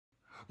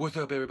What's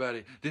up,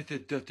 everybody? This is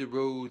Dusty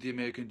Rhodes, the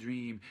American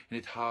Dream, and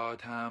it's hard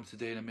times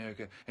today in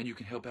America, and you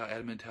can help out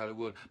Adam and Tyler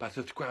Wood by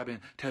subscribing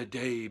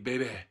today,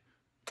 baby.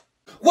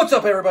 What's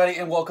up, everybody,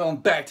 and welcome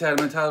back to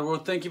Adam and Tyler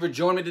World. Thank you for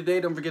joining me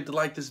today. Don't forget to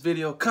like this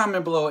video,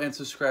 comment below, and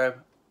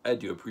subscribe. I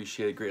do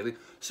appreciate it greatly.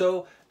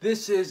 So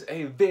this is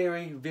a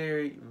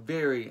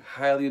very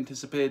highly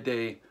anticipated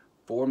day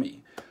for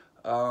me.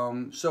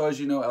 So as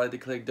you know, I like to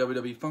collect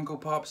WWE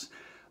Funko Pops.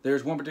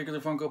 There's one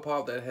particular Funko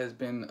Pop that has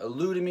been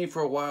eluding me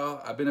for a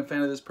while. I've been a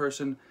fan of this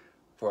person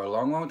for a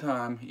long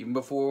time, even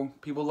before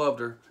people loved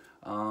her.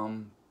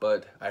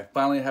 But I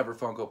finally have her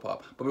Funko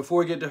Pop. But before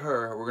we get to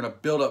her, we're going to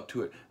build up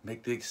to it.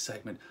 Make the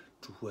excitement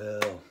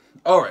dwell.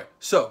 Alright,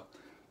 so,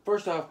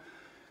 first off,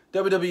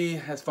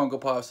 WWE has Funko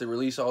Pops. They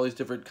release all these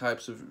different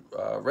types of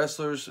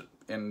wrestlers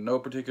in no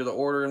particular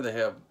order. They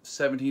have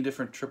 17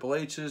 different Triple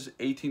H's,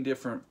 18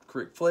 different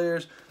Ric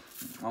Flairs.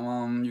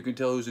 You can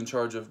tell who's in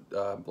charge of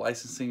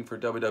licensing for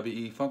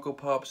WWE Funko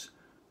Pops,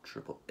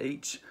 Triple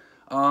H.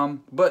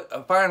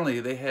 But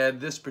finally, they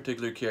had this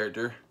particular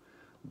character,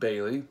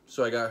 Bayley.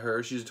 So I got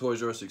her. She's a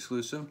Toys R Us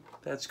exclusive.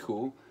 That's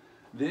cool.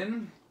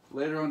 Then,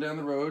 later on down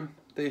the road,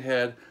 they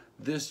had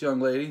this young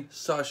lady,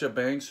 Sasha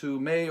Banks, who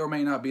may or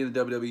may not be in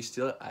the WWE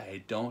still.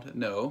 I don't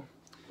know.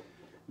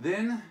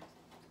 Then,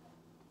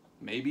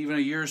 maybe even a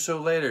year or so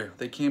later,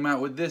 they came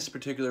out with this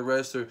particular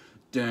wrestler,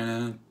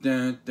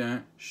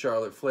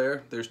 Charlotte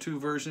Flair. There's two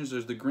versions.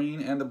 There's the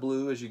green and the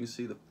blue. As you can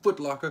see, the Foot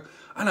Locker.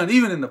 I'm not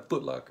even in the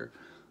Foot Locker.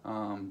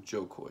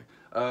 Joe Coy.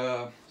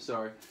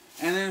 Sorry.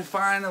 And then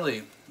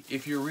finally,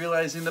 if you're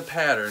realizing the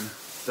pattern,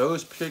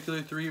 those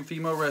particular three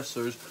female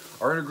wrestlers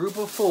are in a group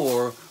of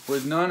four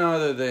with none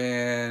other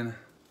than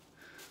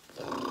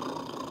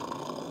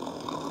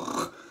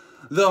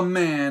the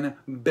Man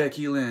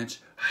Becky Lynch.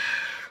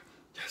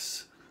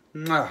 Yes.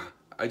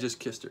 I just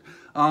kissed her.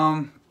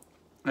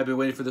 I've been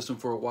waiting for this one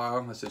for a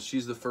while. I said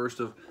she's the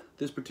first of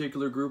this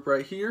particular group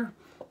right here.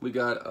 We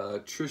got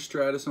Trish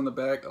Stratus on the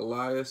back,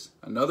 Elias,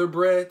 another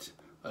Brett,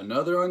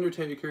 another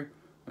Undertaker,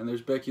 and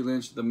there's Becky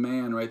Lynch, the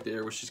Man, right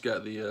there, where she's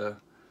got the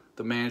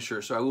Man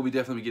shirt. So I will be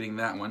definitely getting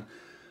that one.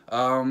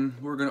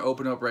 We're gonna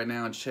open up right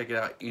now and check it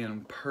out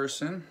in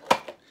person.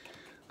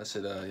 I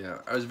said, yeah,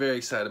 I was very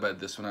excited about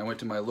this one. I went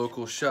to my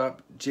local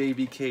shop,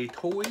 JVK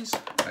Toys.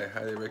 I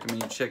highly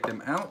recommend you check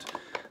them out.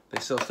 They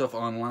sell stuff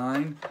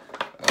online.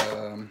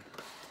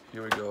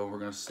 Here we go. We're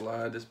going to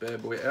slide this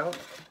bad boy out.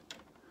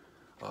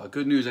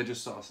 Good news, I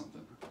just saw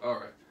something.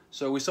 Alright,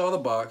 so we saw the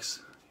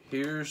box.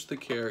 Here's the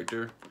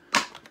character.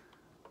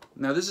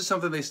 Now this is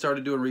something they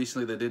started doing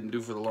recently they didn't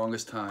do for the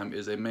longest time,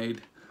 is they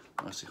made,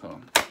 let's see, hold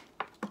on.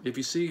 If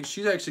you see,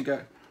 she's actually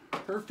got,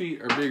 her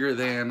feet are bigger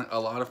than a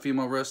lot of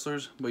female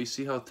wrestlers, but you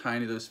see how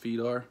tiny those feet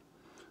are?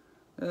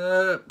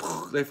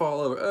 They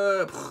fall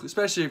over,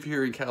 especially if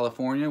you're in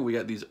California. We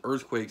got these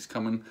earthquakes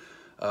coming.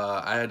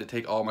 I had to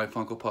take all my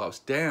Funko Pops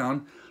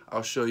down.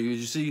 I'll show you. As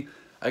you see,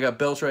 I got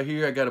belts right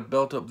here. I got a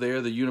belt up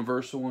there, the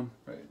Universal one,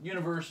 right?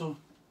 Universal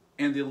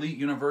and the Elite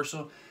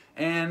Universal.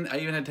 And I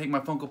even had to take my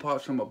Funko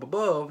Pops from up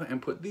above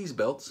and put these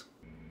belts.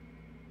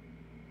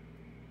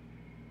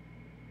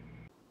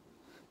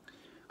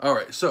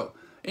 Alright, so,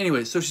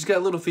 anyway, so she's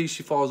got little feet,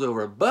 she falls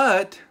over.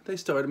 But they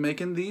started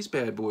making these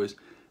bad boys.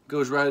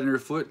 Goes right in her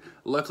foot.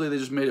 Luckily, they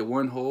just made it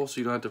one hole,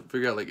 so you don't have to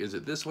figure out, like, is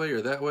it this way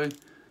or that way?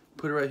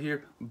 Put it right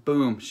here.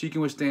 Boom. She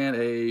can withstand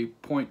a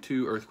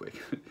 0.2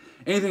 earthquake.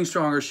 Anything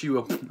stronger, she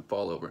will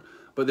fall over.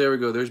 But there we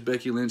go. There's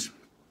Becky Lynch.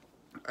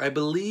 I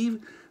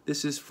believe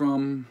this is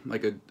from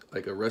like a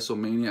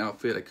WrestleMania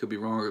outfit. I could be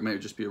wrong, or it may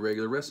just be a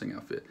regular wrestling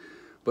outfit.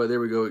 But there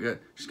we go.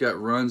 She's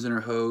got runs in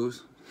her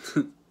hose.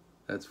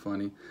 That's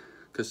funny,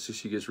 because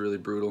she gets really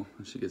brutal.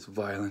 She gets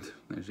violent.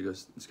 There she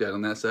goes. It's got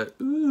on that side.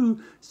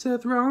 Ooh,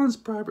 Seth Rollins'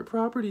 private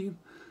property.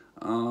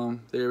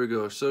 There we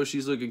go. So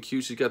she's looking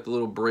cute. She's got the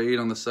little braid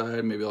on the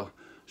side. Maybe I'll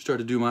start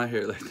to do my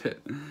hair like that.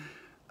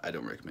 I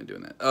don't recommend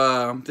doing that.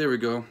 There we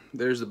go.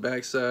 There's the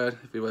back side.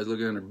 If anybody's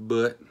looking at her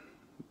butt.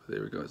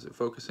 There we go. Is it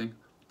focusing?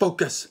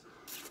 Focus!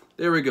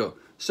 There we go.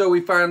 So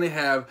we finally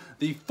have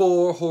the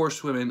Four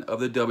Horsewomen of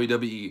the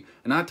WWE.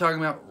 And I'm not talking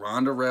about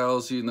Ronda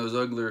Rousey and those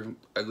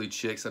ugly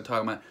chicks. I'm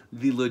talking about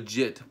the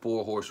legit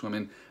Four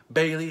Horsewomen.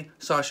 Bayley,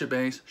 Sasha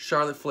Banks,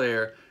 Charlotte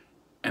Flair,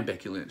 and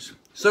Becky Lynch.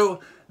 So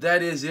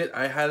that is it.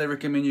 I highly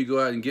recommend you go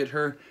out and get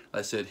her. Like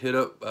I said, hit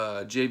up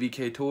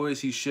JVK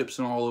Toys. He ships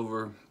them all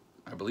over,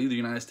 I believe, the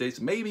United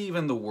States, maybe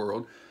even the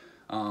world.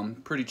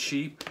 Pretty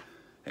cheap.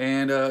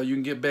 And you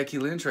can get Becky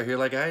Lynch right here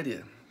like I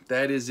did.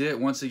 That is it.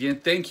 Once again,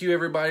 thank you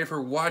everybody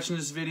for watching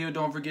this video.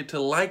 Don't forget to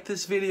like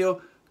this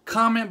video,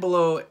 comment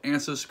below,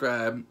 and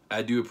subscribe.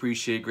 I do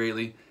appreciate it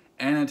greatly.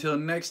 And until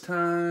next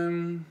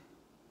time,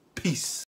 peace.